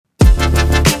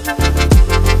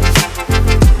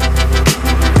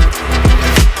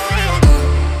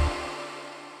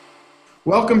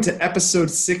Welcome to episode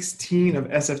 16 of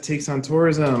SF Takes on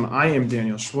Tourism. I am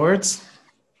Daniel Schwartz.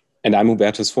 And I'm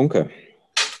Hubertus Funke.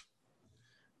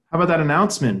 How about that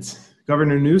announcement?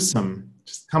 Governor Newsom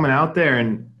just coming out there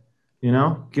and,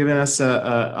 giving us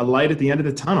a light at the end of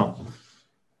the tunnel.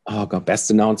 Oh God, best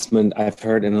announcement I've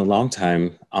heard in a long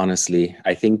time, honestly.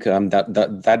 I think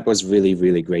that was really,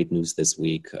 really great news this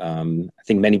week. I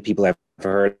think many people have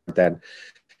heard that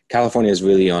California is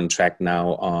really on track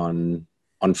now on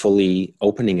fully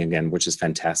opening again, which is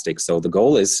fantastic. So the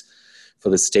goal is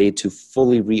for the state to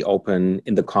fully reopen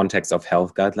in the context of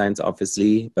health guidelines,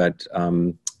 obviously, but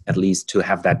at least to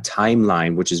have that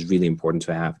timeline, which is really important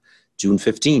to have, June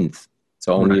 15th.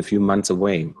 So only a few months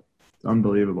away.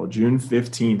 Unbelievable. June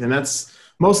 15th. And that's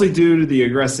mostly due to the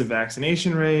aggressive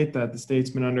vaccination rate that the state's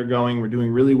been undergoing. We're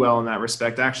doing really well in that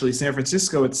respect. Actually, San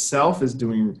Francisco itself is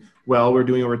doing well. We're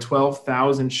doing over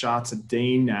 12,000 shots a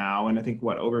day now. And I think,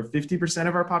 over 50%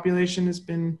 of our population has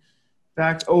been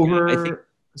over a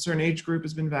certain age group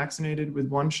has been vaccinated with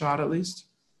one shot at least?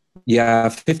 Yeah,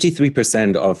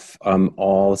 53% of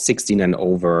all 16 and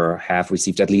over have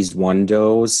received at least one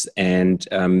dose, and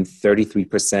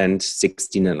 33%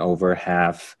 16 and over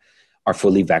are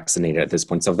fully vaccinated at this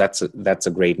point. So that's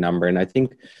a great number, and I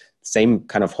think same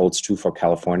kind of holds true for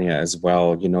California as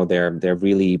well. You know, they're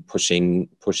really pushing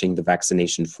the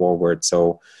vaccination forward.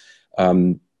 So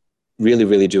really,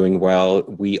 really doing well.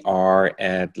 We are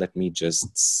at, let me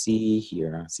just see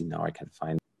here. See, now I can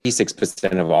find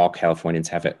 86% of all Californians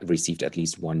have received at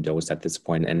least one dose at this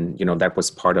point. And, that was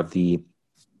part of the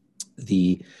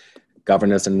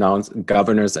governor's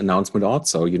announcement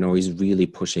also. He's really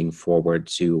pushing forward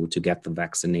to get the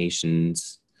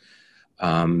vaccinations,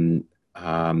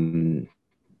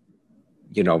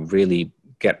 really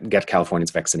get Californians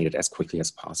vaccinated as quickly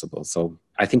as possible. So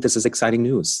I think this is exciting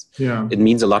news. Yeah. It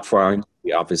means a lot for our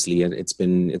industry, obviously. And it's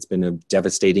been a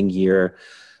devastating year.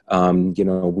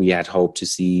 We had hoped to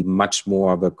see much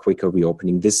more of a quicker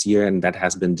reopening this year, and that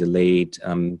has been delayed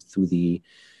through the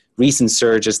recent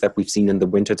surges that we've seen in the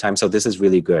wintertime. So this is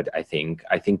really good, I think.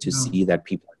 To see that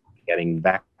people are getting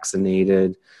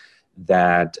vaccinated,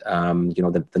 that,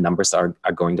 that the numbers are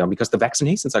going down, because the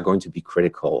vaccinations are going to be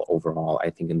critical overall, I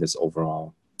think, in this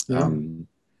overall.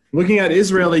 Looking at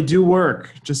Israel, they do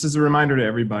work. Just as a reminder to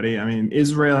everybody, I mean,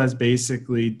 Israel has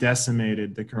basically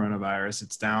decimated the coronavirus.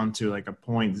 It's down to like a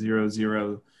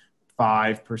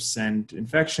 0.005%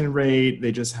 infection rate.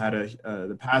 They just had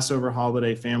the Passover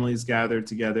holiday. Families gathered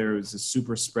together. It was a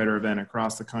super spreader event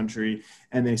across the country,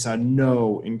 and they saw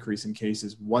no increase in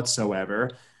cases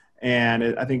whatsoever. And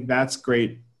I think that's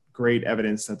great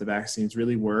evidence that the vaccines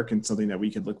really work, and something that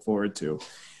we could look forward to.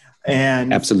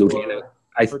 And absolutely.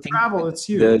 For travel, it's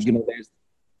huge.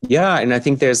 And I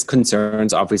think there's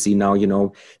concerns, obviously, now,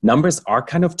 numbers are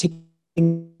kind of ticking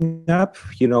up,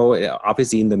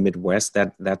 obviously in the Midwest,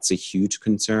 that's a huge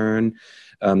concern.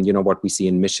 What we see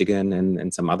in Michigan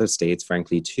and some other states,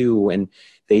 frankly, too. And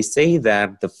they say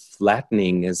that the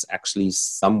flattening is actually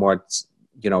somewhat,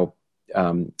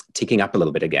 ticking up a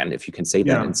little bit again, if you can say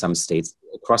that, in some states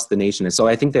across the nation. And so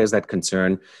I think there's that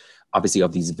concern, obviously,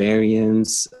 of these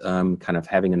variants kind of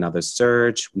having another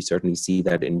surge. We certainly see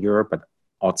that in Europe, but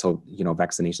also,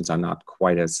 vaccinations are not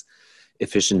quite as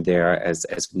efficient there as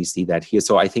we see that here.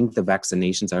 So I think the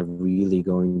vaccinations are really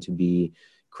going to be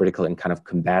critical in kind of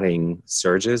combating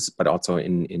surges, but also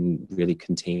in really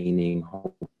containing,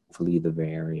 hopefully, the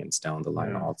variants down the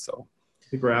line also. I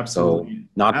think we're absolutely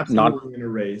not in a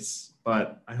race,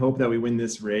 but I hope that we win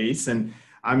this race. And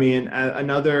I mean,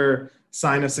 another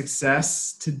sign of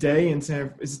success today in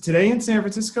San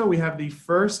Francisco, we have the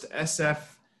first SF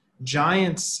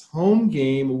Giants home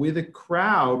game with a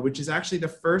crowd, which is actually the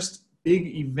first big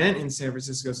event in San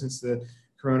Francisco since the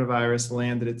coronavirus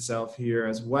landed itself here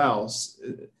as well.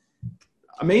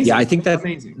 Amazing. Yeah, I think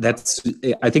that's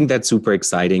super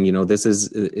exciting. This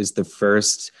is the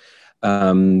first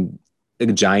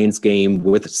Giants game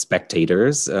with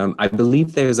spectators. I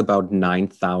believe there's about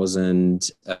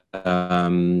 9,000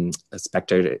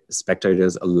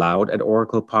 spectators allowed at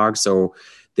Oracle Park. So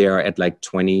they're at like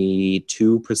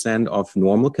 22% of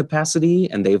normal capacity,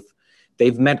 and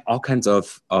they've met all kinds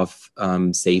of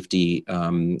safety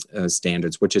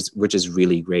standards, which is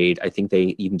really great. I think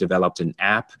they even developed an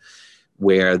app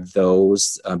where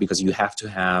those, because you have to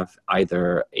have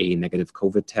either a negative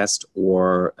COVID test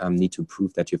or need to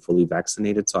prove that you're fully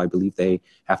vaccinated. So I believe they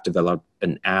have developed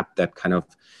an app that kind of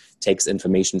takes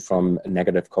information from a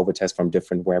negative COVID test from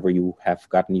wherever you have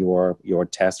gotten your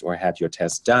test or had your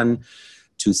test done,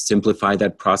 to simplify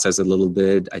that process a little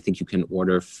bit. I think you can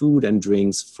order food and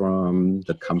drinks from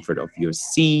the comfort of your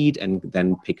seat and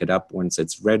then pick it up once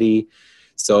it's ready.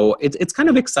 So it's kind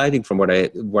of exciting from what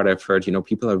I've heard. You know,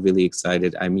 people are really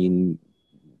excited. I mean,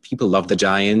 people love the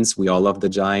Giants. We all love the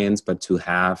Giants, but to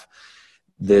have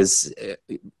this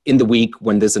in the week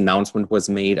when this announcement was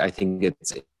made, I think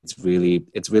it's really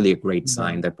a great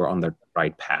sign that we're on the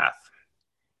right path.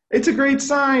 It's a great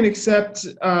sign, except,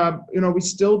 we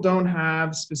still don't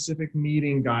have specific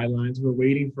meeting guidelines. We're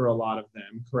waiting for a lot of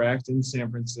them, correct, in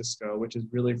San Francisco, which is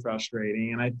really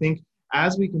frustrating. And I think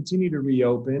as we continue to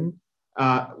reopen,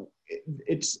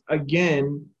 it's,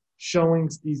 again, showing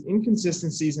these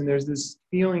inconsistencies, and there's this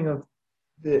feeling of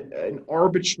an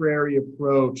arbitrary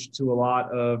approach to a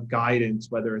lot of guidance,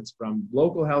 whether it's from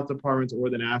local health departments or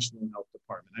the national health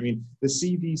department. I mean, the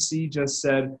CDC just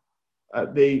said,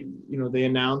 they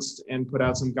announced and put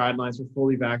out some guidelines for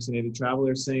fully vaccinated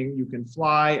travelers, saying you can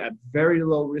fly at very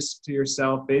low risk to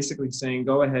yourself, basically saying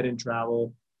go ahead and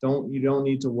travel. You don't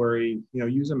need to worry.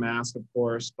 Use a mask, of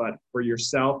course, but for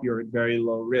yourself, you're at very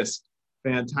low risk.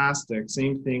 Fantastic.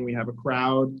 Same thing. We have a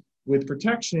crowd with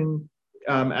protection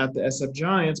at the SF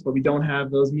Giants, but we don't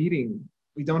have those meeting.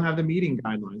 We don't have the meeting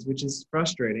guidelines, which is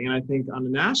frustrating. And I think on a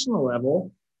national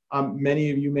level, many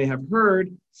of you may have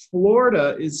heard,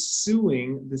 Florida is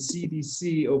suing the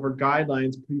CDC over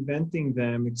guidelines preventing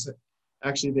them.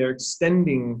 Actually, they're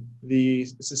extending the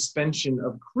suspension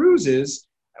of cruises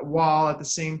while at the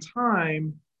same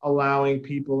time allowing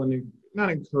people, and not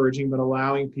encouraging, but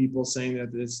allowing people, saying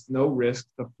that there's no risk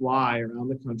to fly around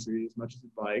the country as much as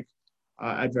you'd like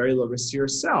at very low risk to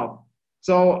yourself.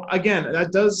 So again,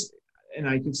 that does, and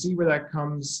I can see where that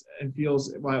comes and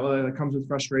feels, why that comes with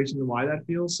frustration, and why that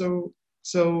feels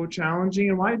so challenging,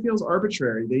 and why it feels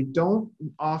arbitrary. They don't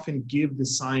often give the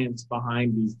science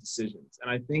behind these decisions,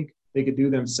 and I think they could do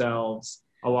themselves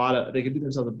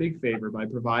a big favor by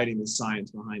providing the science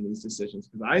behind these decisions,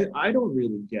 because I don't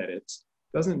really get it.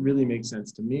 It doesn't really make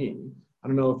sense to me. I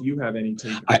don't know if you have any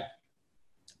take.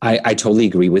 I totally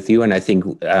agree with you, and I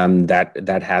think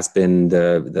that has been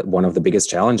the one of the biggest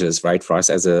challenges, right, for us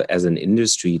as an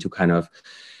industry, to kind of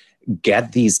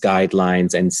get these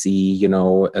guidelines and see,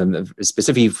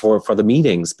 specifically for the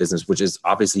meetings business, which is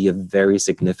obviously a very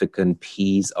significant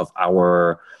piece of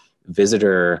our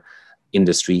visitor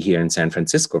industry here in San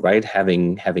Francisco, right?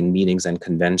 Having meetings and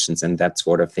conventions and that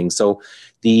sort of thing. So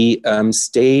the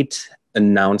state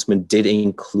announcement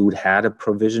had a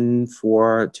provision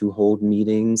to hold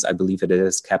meetings. I believe it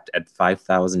is kept at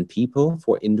 5,000 people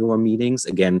for indoor meetings,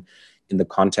 again, in the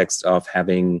context of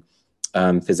having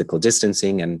physical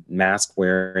distancing and mask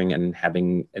wearing and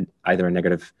having either a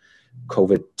negative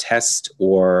COVID test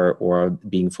or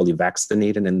being fully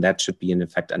vaccinated. And that should be in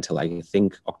effect until, I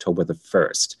think, October the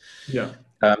 1st. Yeah.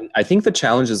 I think the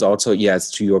challenge is also,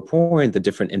 yes, to your point, the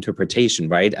different interpretation,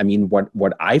 right? I mean,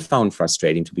 what I found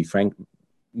frustrating, to be frank,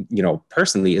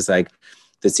 personally, is like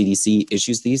the CDC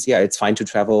issues these. Yeah, it's fine to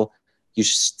travel. You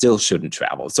still shouldn't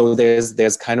travel. So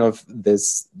there's kind of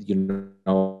this,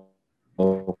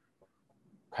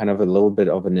 kind of a little bit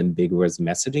of an ambiguous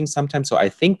messaging sometimes. So I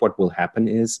think what will happen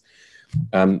is,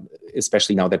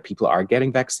 especially now that people are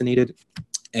getting vaccinated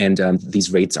and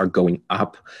these rates are going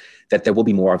up, that there will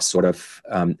be more of sort of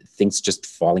things just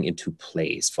falling into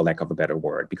place, for lack of a better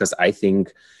word. Because I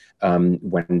think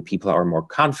when people are more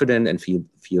confident and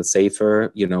feel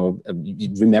safer,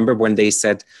 remember when they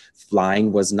said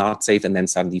flying was not safe and then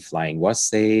suddenly flying was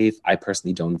safe? I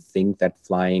personally don't think that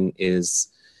flying is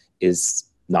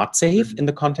not safe in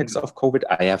the context of COVID.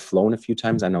 I have flown a few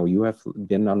times. I know you have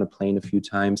been on a plane a few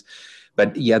times.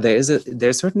 But yeah, there's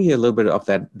certainly a little bit of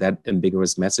that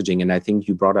ambiguous messaging. And I think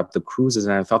you brought up the cruises,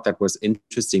 and I thought that was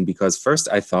interesting because first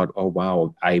I thought, oh,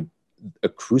 wow, a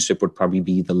cruise ship would probably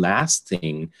be the last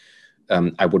thing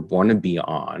I would want to be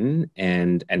on.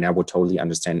 And I would totally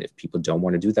understand if people don't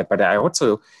want to do that. But I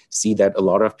also see that a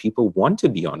lot of people want to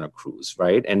be on a cruise,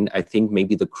 right? And I think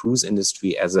maybe the cruise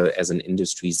industry as an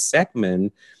industry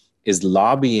segment is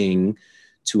lobbying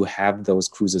to have those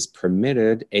cruises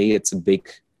permitted. It's a big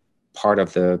part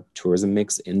of the tourism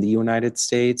mix in the United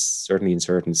States, certainly in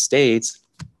certain states.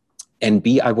 And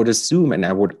B, I would assume, and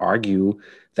I would argue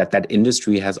that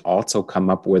industry has also come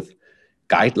up with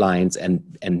guidelines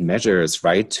and measures,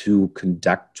 right, to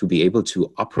be able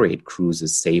to operate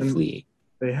cruises safely.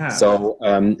 They have. So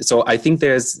I think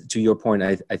there's, to your point,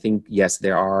 I think, yes,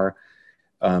 there are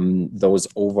those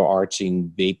overarching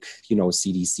big,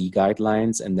 CDC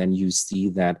guidelines. And then you see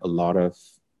that a lot of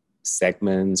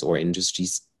segments or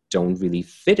industries don't really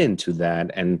fit into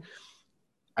that. And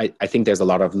I think there's a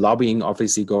lot of lobbying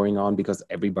obviously going on because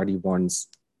everybody wants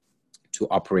to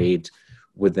operate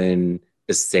within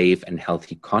a safe and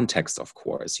healthy context, of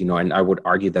course, and I would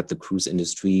argue that the cruise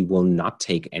industry will not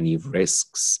take any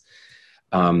risks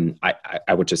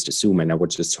I would just assume, and I would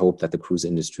just hope that the cruise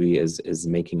industry is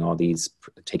making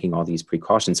taking all these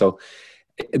precautions. So,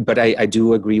 but I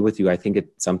do agree with you. I think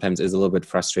it sometimes is a little bit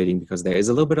frustrating because there is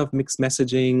a little bit of mixed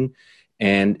messaging,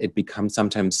 and it becomes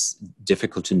sometimes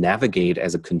difficult to navigate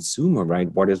as a consumer,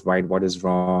 right? What is right? What is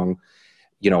wrong?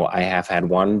 I have had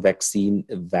one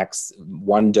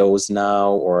one dose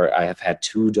now, or I have had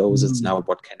 2 doses now.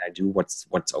 What can I do?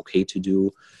 What's okay to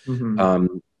do?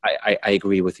 I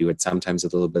agree with you. It's sometimes a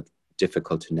little bit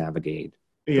difficult to navigate.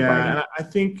 Yeah, and I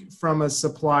think from a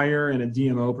supplier and a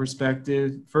DMO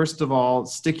perspective, first of all,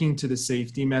 sticking to the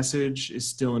safety message is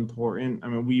still important. I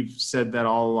mean, we've said that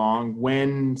all along.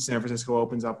 When San Francisco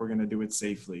opens up, we're going to do it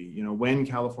safely. When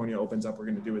California opens up, we're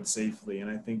going to do it safely. And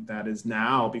I think that is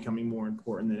now becoming more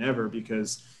important than ever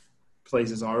because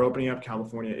places are opening up,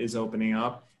 California is opening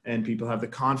up, and people have the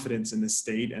confidence in the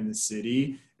state and the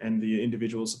city and the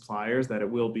individual suppliers that it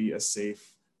will be a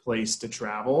safe place to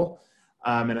travel.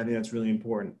 And I think that's really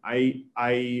important.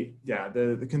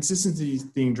 The consistency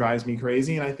thing drives me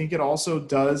crazy. And I think it also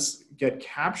does get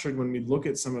captured when we look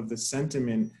at some of the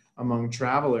sentiment among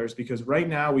travelers, because right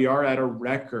now we are at a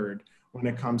record when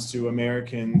it comes to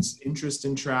Americans' interest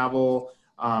in travel.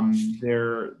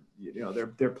 They're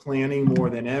planning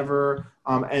more than ever.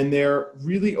 And they're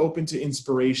really open to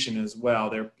inspiration as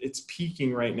well. It's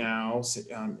peaking right now.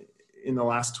 In the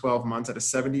last 12 months at a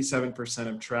 77%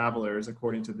 of travelers,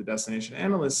 according to the Destination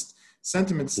Analyst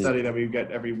sentiment study that we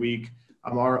get every week,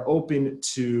 are open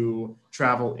to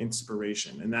travel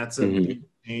inspiration. And that's a big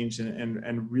change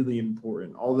and really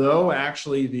important. Although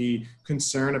actually the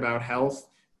concern about health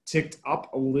ticked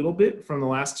up a little bit from the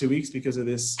last 2 weeks because of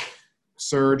this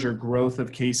surge or growth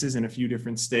of cases in a few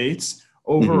different states.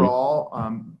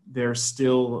 Overall, there's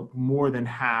still more than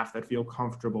half that feel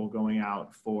comfortable going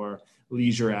out for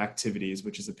leisure activities,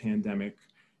 which is a pandemic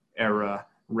era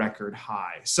record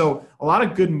high. So a lot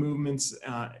of good movements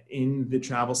in the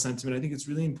travel sentiment. I think it's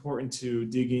really important to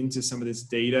dig into some of this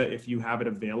data if you have it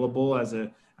available as a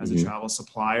travel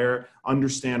supplier,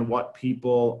 understand what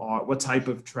type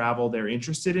of travel they're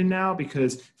interested in now.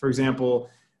 Because, for example,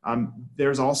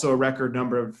 there's also a record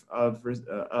number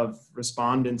of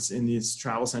respondents in this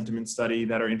travel sentiment study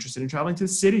that are interested in traveling to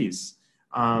cities.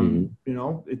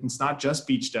 It's not just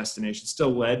beach destinations,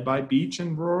 still led by beach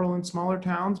and rural and smaller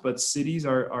towns, but cities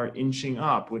are inching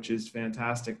up, which is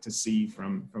fantastic to see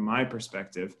from my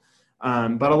perspective.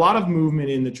 But a lot of movement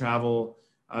in the travel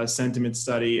sentiment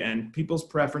study, and people's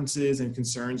preferences and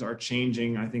concerns are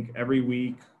changing, I think, every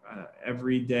week,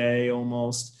 every day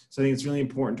almost. So I think it's really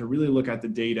important to really look at the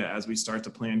data as we start to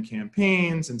plan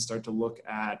campaigns and start to look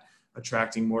at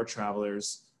attracting more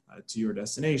travelers to your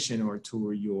destination or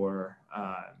to your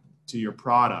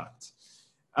product.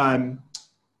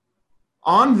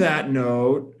 On that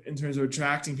note, in terms of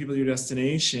attracting people to your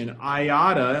destination,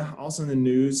 IATA, also in the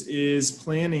news, is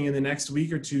planning in the next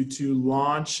week or two to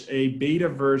launch a beta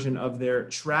version of their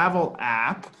travel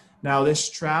app. Now, this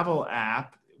travel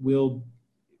app will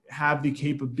have the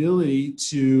capability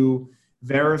to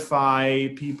verify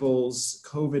people's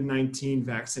COVID-19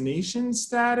 vaccination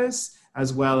status,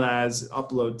 as well as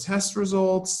upload test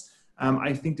results.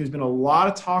 I think there's been a lot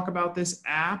of talk about this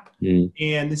app,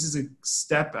 and this is a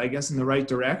step, I guess, in the right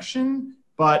direction,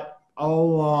 but a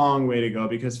long way to go,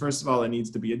 because first of all, it needs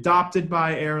to be adopted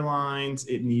by airlines.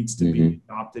 It needs to be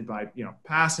adopted by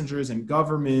passengers and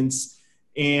governments.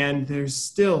 And there's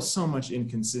still so much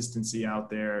inconsistency out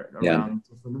there around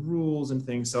different rules and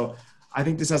things. So I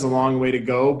think this has a long way to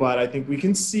go, but I think we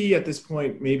can see at this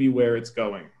point maybe where it's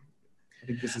going. I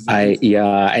think this is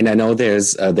and I know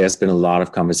there's been a lot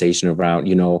of conversation around,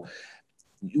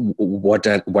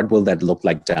 what will that look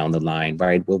like down the line,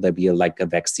 right? Will there be a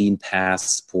vaccine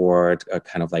passport,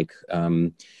 kind of like,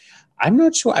 I'm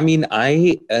not sure. I mean,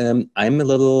 I'm a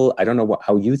little, I don't know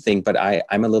how you think, but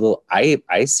I'm a little,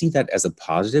 I see that as a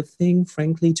positive thing,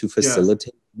 frankly, to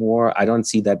facilitate more. I don't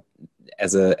see that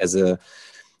as a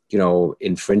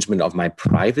infringement of my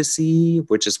privacy,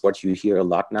 which is what you hear a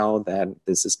lot now, that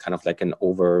this is kind of like an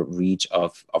overreach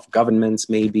of governments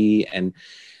maybe. And,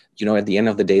 at the end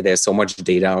of the day, there's so much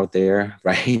data out there,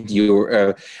 right?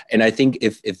 And I think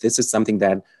if this is something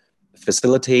that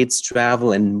facilitates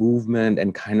travel and movement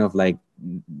and kind of like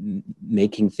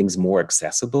making things more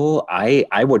accessible,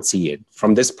 I would see it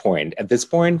from this point. At this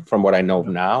point, from what I know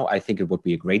now, I think it would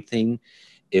be a great thing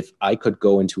if I could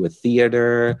go into a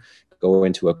theater, go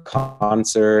into a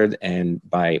concert, and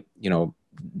by,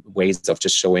 ways of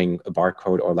just showing a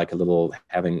barcode or like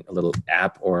having a little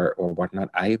app or whatnot.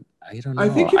 I don't know. I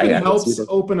think if it helps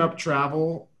open up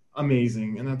travel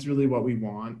amazing. And that's really what we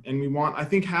want. And we want, I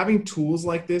think having tools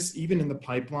like this, even in the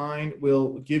pipeline,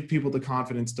 will give people the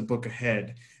confidence to book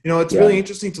ahead. It's Yeah. really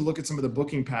interesting to look at some of the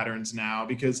booking patterns now,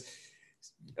 because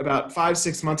about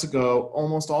 5-6 months ago,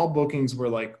 almost all bookings were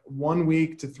like 1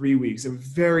 week to 3 weeks, and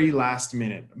very last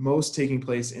minute, most taking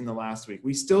place in the last week.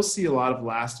 We still see a lot of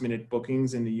last minute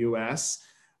bookings in the US.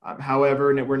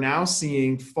 However, we're now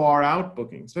seeing far out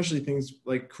bookings, especially things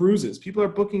like cruises. People are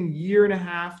booking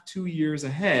 1.5 years, 2 years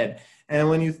ahead. And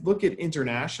when you look at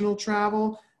international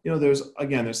travel, there's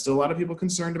still a lot of people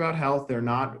concerned about health. They're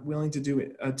not willing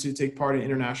to take part in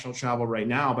international travel right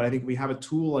now. But I think we have a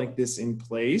tool like this in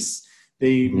place.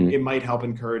 It might help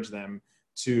encourage them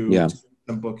to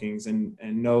some bookings and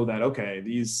know that, okay,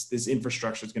 this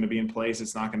infrastructure is going to be in place.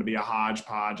 It's not going to be a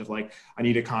hodgepodge of like, I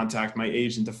need to contact my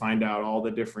agent to find out all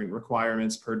the different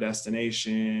requirements per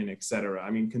destination, et cetera. I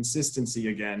mean, consistency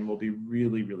again will be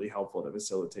really, really helpful to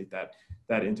facilitate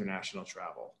that international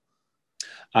travel.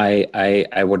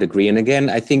 I would agree. And again,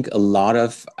 I think a lot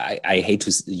of, I hate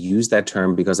to use that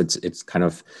term because it's kind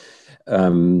of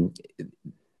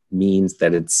means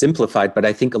that it's simplified, but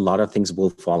I think a lot of things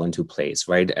will fall into place,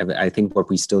 right? I think what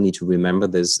we still need to remember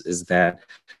is that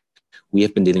we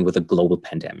have been dealing with a global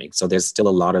pandemic. So there's still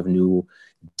a lot of new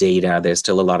data. There's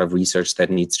still a lot of research that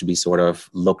needs to be sort of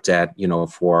looked at,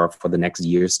 for the next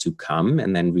years to come,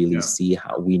 and then really see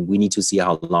how we need to see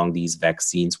how long these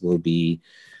vaccines will be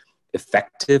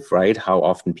effective, right? How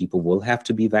often people will have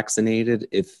to be vaccinated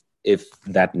if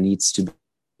that needs to be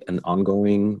an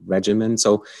ongoing regimen.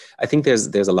 So I think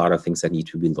there's a lot of things that need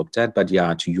to be looked at. But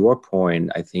yeah, to your point,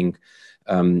 I think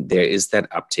there is that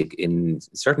uptick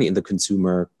certainly in the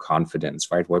consumer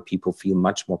confidence, right? Where people feel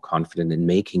much more confident in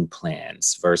making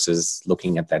plans versus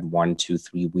looking at that 1, 2,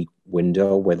 3 week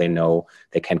window where they know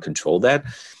they can control that.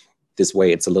 This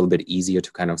way, it's a little bit easier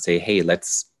to kind of say, hey,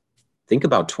 let's think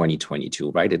about 2022,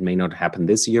 right? It may not happen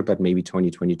this year, but maybe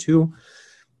 2022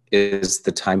 is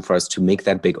the time for us to make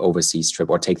that big overseas trip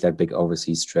or take that big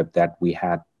overseas trip that we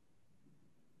had,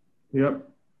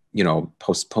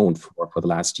 postponed for the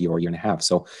last year or year and a half.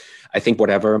 So I think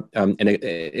whatever, and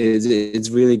it's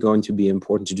really going to be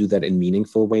important to do that in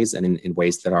meaningful ways and in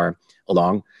ways that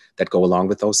go along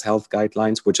with those health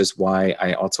guidelines, which is why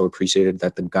I also appreciated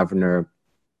that the governor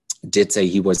did say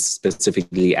he was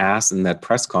specifically asked in that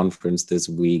press conference this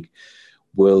week,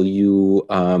 will you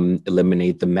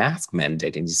eliminate the mask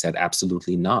mandate? And he said,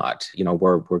 absolutely not.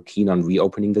 We're keen on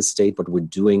reopening the state, but we're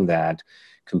doing that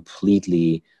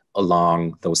completely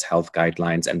along those health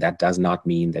guidelines. And that does not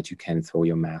mean that you can throw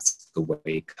your mask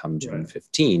away come June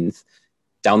 15th.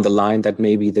 Down the line, that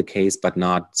may be the case, but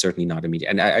certainly not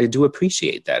immediate. And I do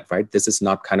appreciate that, right? This is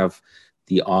not kind of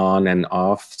the on and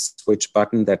off switch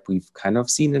button that we've kind of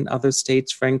seen in other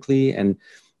states, frankly. And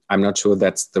I'm not sure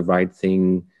that's the right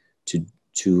thing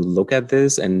to look at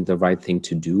this and the right thing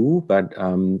to do. But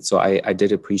so I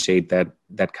did appreciate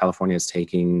that California is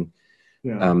taking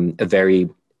a very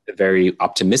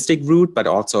optimistic route, but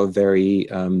also a very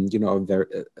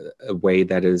a way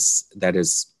that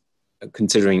is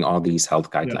considering all these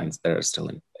health guidelines that are still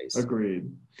in place.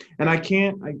 Agreed. And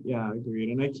agreed.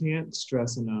 And I can't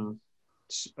stress enough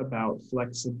about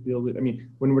flexibility. I mean,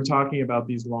 when we're talking about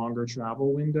these longer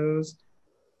travel windows,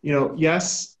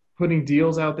 yes, putting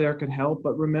deals out there could help,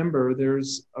 but remember,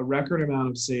 there's a record amount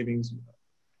of savings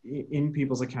in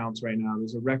people's accounts right now.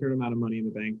 There's a record amount of money in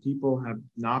the bank. People have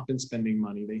not been spending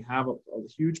money. They have a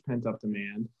huge pent-up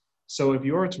demand. So if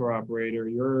you're a tour operator,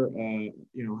 you're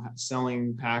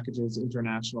selling packages,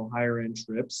 international higher-end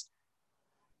trips,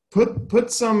 put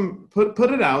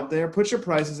it out there, put your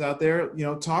prices out there,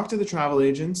 talk to the travel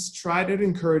agents, try to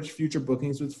encourage future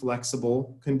bookings with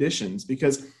flexible conditions.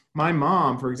 Because my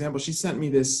mom, for example, she sent me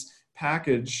this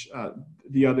package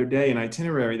the other day, an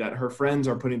itinerary that her friends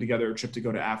are putting together a trip to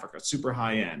go to Africa, super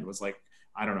high end, was like,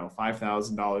 I don't know,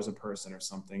 $5,000 a person or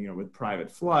something, with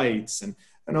private flights and,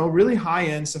 really high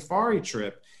end safari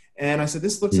trip. And I said,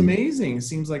 this looks amazing. It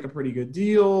seems like a pretty good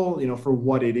deal, for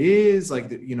what it is.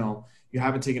 Like, you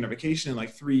haven't taken a vacation in like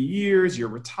 3 years, you're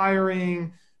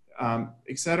retiring,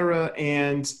 et cetera.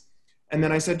 And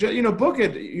then I said, book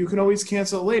it. You can always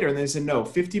cancel it later. And they said, no,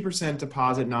 50%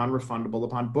 deposit non-refundable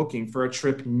upon booking for a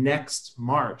trip next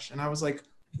March. And I was like,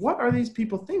 what are these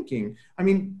people thinking? I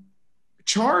mean,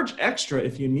 charge extra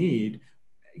if you need.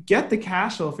 Get the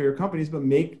cash flow for your companies, but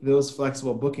make those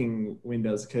flexible booking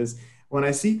windows. Because when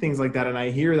I see things like that, and I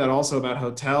hear that also about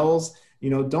hotels,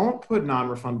 don't put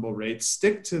non-refundable rates.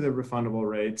 Stick to the refundable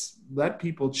rates. Let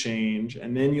people change,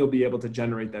 and then you'll be able to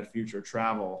generate that future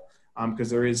travel.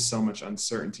 Because there is so much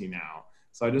uncertainty now.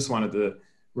 So I just wanted to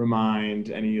remind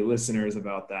any listeners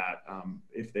about that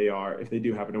if they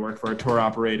do happen to work for a tour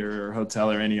operator or hotel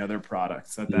or any other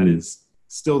products, that is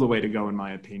still the way to go in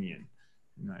my opinion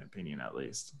at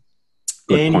least.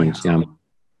 Good point. Yeah.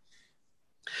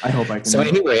 I hope I can. So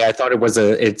anyway, I thought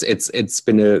it's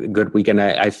been a good week, and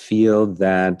I feel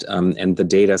that and the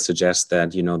data suggests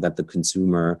that that the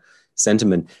consumer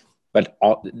sentiment, but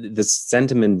the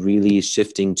sentiment really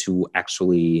shifting to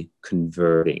actually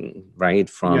converting, right?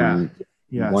 From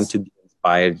we want to be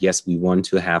inspired, yes, we want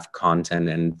to have content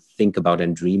and think about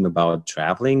and dream about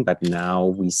traveling, but now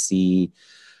we see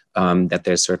that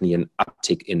there's certainly an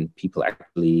uptick in people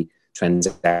actually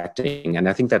transacting, and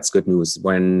I think that's good news.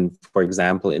 When, for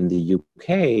example, in the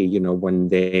UK, when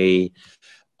they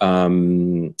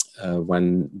when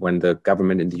the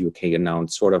government in the UK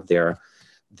announced sort of their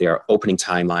opening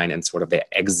timeline and sort of their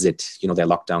exit, their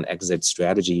lockdown exit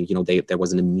strategy, there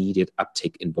was an immediate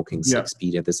uptick in bookings.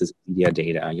 Expedia, this is Expedia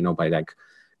data, by like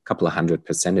a couple of 100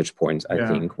 percentage points, I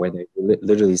think, where they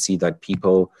literally see that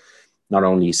people not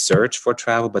only search for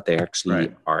travel, but they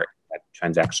actually are at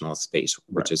transactional space,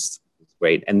 which is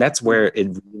great. And that's where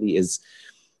it really is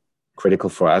critical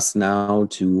for us now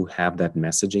to have that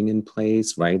messaging in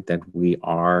place, right? That we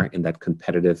are in that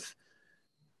competitive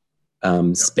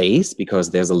space, because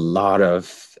there's a lot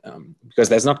of, because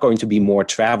there's not going to be more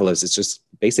travelers. It's just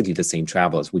basically the same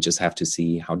travelers. We just have to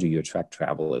see, how do you attract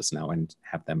travelers now and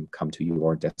have them come to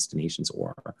your destinations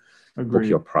or book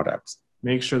your products.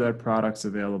 Make sure that product's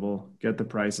available, get the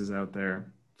prices out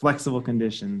there, flexible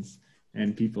conditions,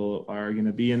 and people are going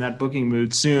to be in that booking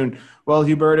mood soon. Well,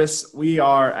 Hubertus, we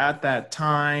are at that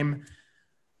time.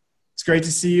 It's great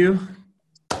to see you.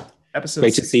 Episode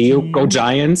Great 16. To see you. Go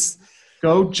Giants.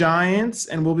 Go Giants.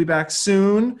 And we'll be back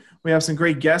soon. We have some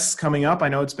great guests coming up. I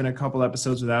know it's been a couple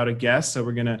episodes without a guest, so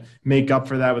we're going to make up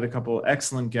for that with a couple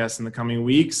excellent guests in the coming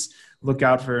weeks. Look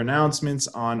out for announcements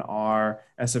on our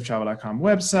sftravel.com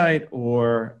website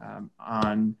or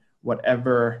on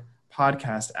whatever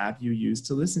podcast app you use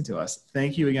to listen to us.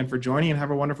 Thank you again for joining, and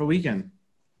have a wonderful weekend.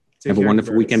 Have a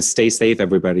wonderful weekend. Stay safe,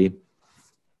 everybody.